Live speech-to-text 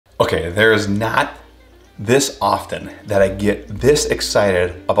Okay, there is not this often that I get this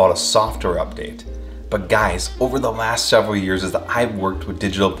excited about a software update. But guys, over the last several years as I've worked with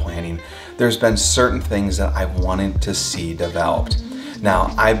digital planning, there's been certain things that I've wanted to see developed.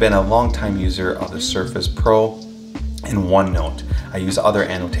 Now, I've been a longtime user of the Surface Pro and OneNote. I use other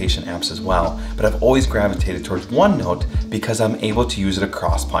annotation apps as well, but I've always gravitated towards OneNote because I'm able to use it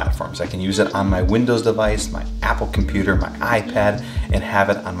across platforms. I can use it on my Windows device, my Apple computer, my iPad, and have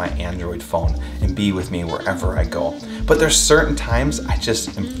it on my Android phone and be with me wherever I go. But there's certain times I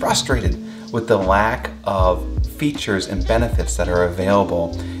just am frustrated with the lack of features and benefits that are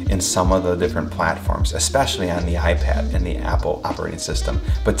available in some of the different platforms, especially on the iPad and the Apple operating system.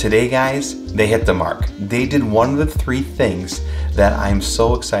 But today, guys, they hit the mark. They did one of the three things that I'm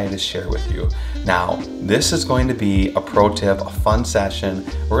so excited to share with you. Now, this is going to be a pro tip, a fun session.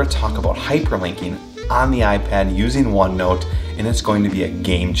 We're going to talk about hyperlinking on the iPad using OneNote, and it's going to be a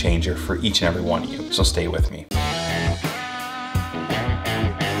game changer for each and every one of you. So stay with me.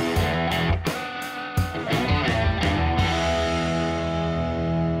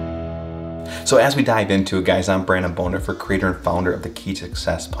 So as we dive into it, guys, I'm Brandon Boner, creator and founder of the Key to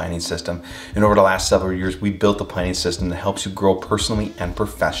Success Planning System. And over the last several years, we built a planning system that helps you grow personally and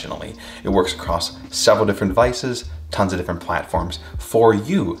professionally. It works across several different devices, tons of different platforms for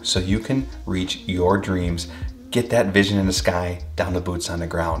you, so you can reach your dreams, get that vision in the sky, down to boots on the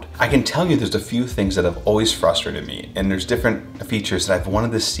ground. I can tell you there's a few things that have always frustrated me, and there's different features that I've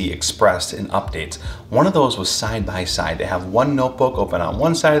wanted to see expressed in updates. One of those was side by side, to have one notebook open on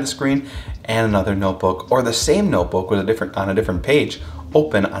one side of the screen and another notebook, or the same notebook with on a different page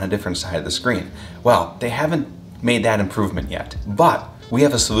open on a different side of the screen. Well, they haven't made that improvement yet, but we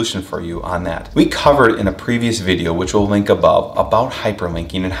have a solution for you on that. We covered in a previous video, which we'll link above, about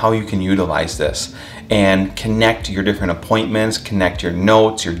hyperlinking and how you can utilize this and connect your different appointments, connect your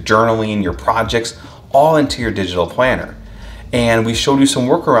notes, your journaling, your projects, all into your digital planner. And we showed you some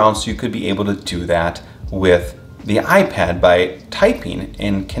workarounds so you could be able to do that with the iPad by typing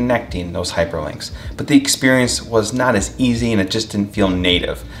and connecting those hyperlinks. But the experience was not as easy and it just didn't feel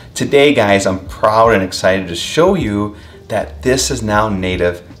native. Today, guys, I'm proud and excited to show you that this is now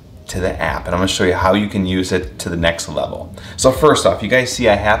native to the app, and I'm gonna show you how you can use it to the next level. So first off, you guys see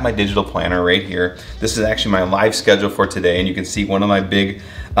I have my digital planner right here. This is actually my live schedule for today, and you can see one of my big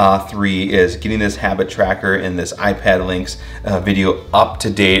three is getting this habit tracker and this iPad links video up to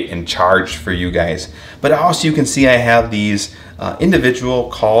date and charged for you guys. But also you can see I have these individual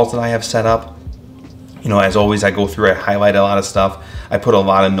calls that I have set up. You know, as always, I go through, I highlight a lot of stuff. I put a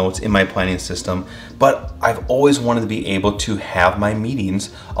lot of notes in my planning system, but I've always wanted to be able to have my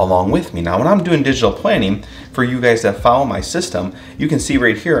meetings along with me. Now, when I'm doing digital planning, for you guys that follow my system, you can see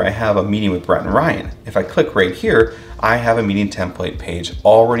right here, I have a meeting with Brett and Ryan. If I click right here, I have a meeting template page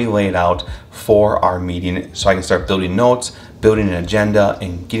already laid out for our meeting, so I can start building notes, building an agenda,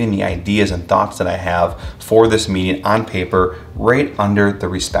 and getting the ideas and thoughts that I have for this meeting on paper right under the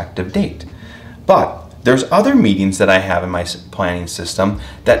respective date. But there's other meetings that I have in my planning system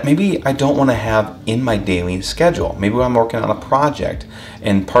that maybe I don't want to have in my daily schedule. Maybe I'm working on a project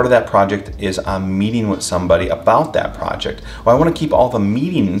and part of that project is I'm meeting with somebody about that project. Well, I want to keep all the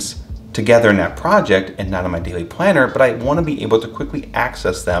meetings together in that project and not in my daily planner, but I want to be able to quickly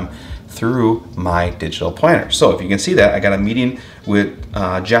access them through my digital planner. So if you can see that, I got a meeting with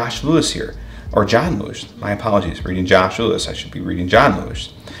Josh Lewis here, or John Lewis. My apologies, reading Josh Lewis. I should be reading John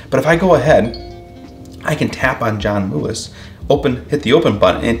Lewis. But if I go ahead, I can tap on John Lewis, hit the open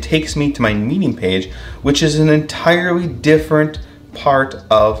button, and it takes me to my meeting page, which is an entirely different part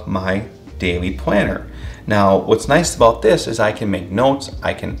of my daily planner. Now, what's nice about this is I can make notes,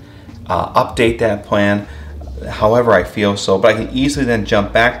 I can update that plan however I feel so, but I can easily then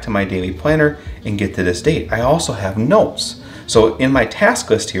jump back to my daily planner and get to this date. I also have notes. So in my task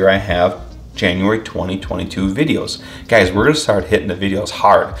list here, I have January 2022 videos. Guys, we're gonna start hitting the videos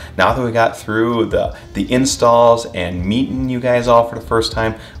hard. Now that we got through the installs and meeting you guys all for the first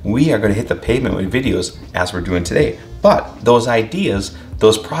time, we are gonna hit the pavement with videos as we're doing today. But those ideas,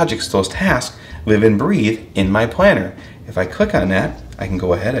 those projects, those tasks live and breathe in my planner. If I click on that, I can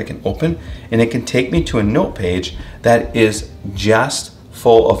go ahead, I can open, and it can take me to a note page that is just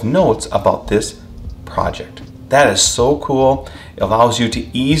full of notes about this project. That is so cool. It allows you to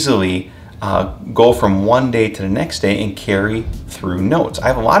easily go from one day to the next day and carry through notes. I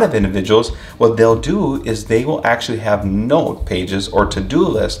have a lot of individuals, what they'll do is they will actually have note pages or to-do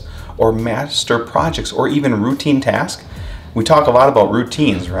lists or master projects or even routine tasks. We talk a lot about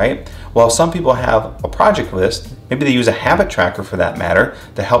routines, right? Well, some people have a project list, maybe they use a habit tracker for that matter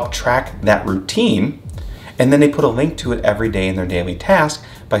to help track that routine, And then they put a link to it every day in their daily task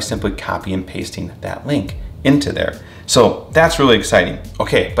by simply copy and pasting that link into there. So that's really exciting.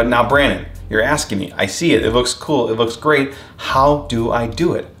 Okay, but now Brandon, you're asking me, I see it, it looks cool, it looks great. How do I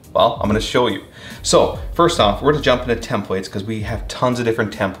do it? Well, I'm gonna show you. So first off, we're gonna jump into templates because we have tons of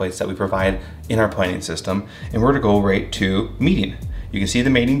different templates that we provide in our planning system. And we're gonna go right to meeting. You can see the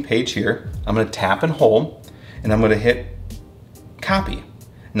meeting page here. I'm gonna tap and hold, and I'm gonna hit copy.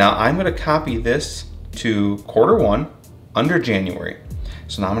 Now I'm gonna copy this to Q1 under January.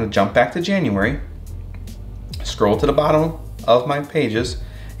 So now I'm gonna jump back to January, scroll to the bottom of my pages,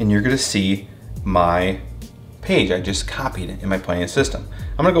 and you're gonna see my page I just copied in my planning system.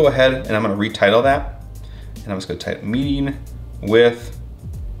 I'm gonna go ahead and I'm gonna retitle that, and I'm just gonna type meeting with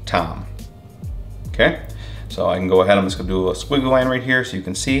Tom. Okay, so I can go ahead, I'm just gonna do a squiggly line right here so you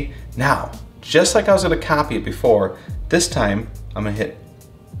can see. Now, just like I was gonna copy it before, this time I'm gonna hit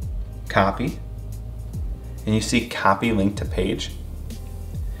copy, and you see copy link to page.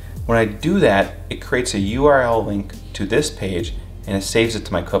 When I do that, it creates a URL link to this page and it saves it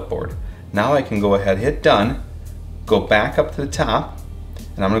to my clipboard. Now I can go ahead, hit done, go back up to the top,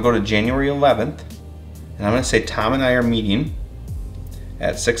 and I'm gonna go to January 11th, and I'm gonna say Tom and I are meeting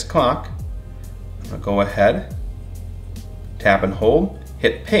at 6 o'clock. I'm gonna go ahead, tap and hold,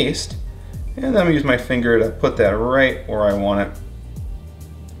 hit paste, and then I'm gonna use my finger to put that right where I want it.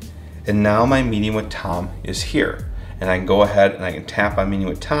 And now my meeting with Tom is here. And I can go ahead and I can tap on meeting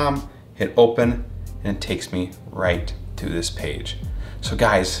with Tom, hit open, and it takes me right to this page. So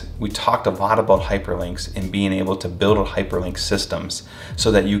guys, we talked a lot about hyperlinks and being able to build hyperlink systems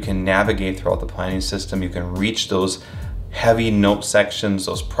so that you can navigate throughout the planning system. You can reach those heavy note sections,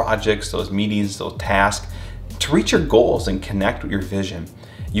 those projects, those meetings, those tasks, to reach your goals and connect with your vision.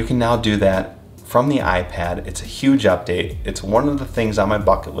 You can now do that from the iPad. It's a huge update. It's one of the things on my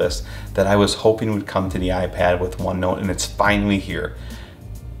bucket list that I was hoping would come to the iPad with OneNote, and it's finally here.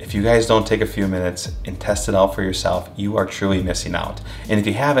 If you guys don't take a few minutes and test it out for yourself, you are truly missing out. And if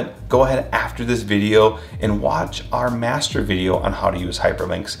you haven't, go ahead after this video and watch our master video on how to use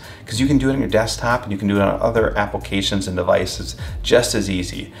hyperlinks, because you can do it on your desktop and you can do it on other applications and devices just as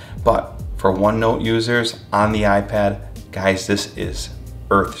easy. But for OneNote users on the iPad, guys, this is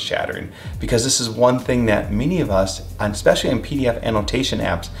earth-shattering, because this is one thing that many of us, especially in PDF annotation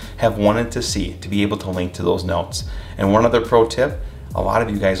apps, have wanted to see, to be able to link to those notes. And one other pro tip, a lot of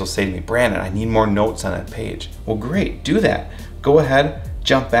you guys will say to me, Brandon, I need more notes on that page. Well, great, do that. Go ahead,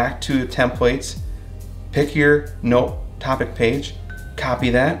 jump back to templates, pick your note topic page, copy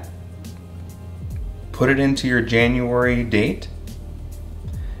that, put it into your January date,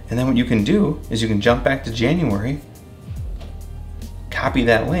 and then what you can do is you can jump back to January, copy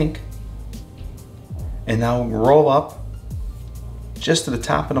that link, and now roll up just to the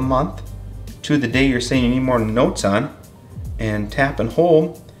top of the month to the day you're saying you need more notes on, and tap and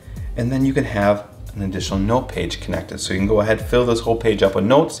hold, and then you can have an additional note page connected. So you can go ahead, fill this whole page up with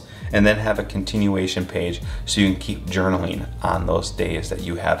notes, and then have a continuation page so you can keep journaling on those days that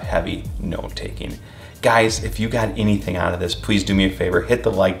you have heavy note taking. Guys, if you got anything out of this, please do me a favor, hit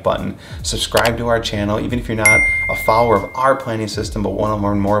the like button, subscribe to our channel, even if you're not a follower of our planning system but want to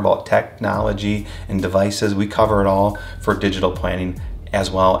learn more about technology and devices. We cover it all for digital planning, as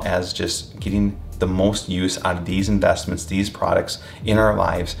well as just getting the most use out of these investments, these products in our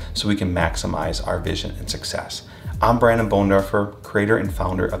lives, so we can maximize our vision and success. I'm Brandon Bohndorfer, creator and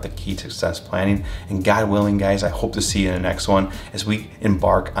founder of the Key to Success Planning, and God willing, guys, I hope to see you in the next one as we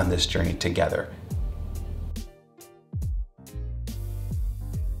embark on this journey together.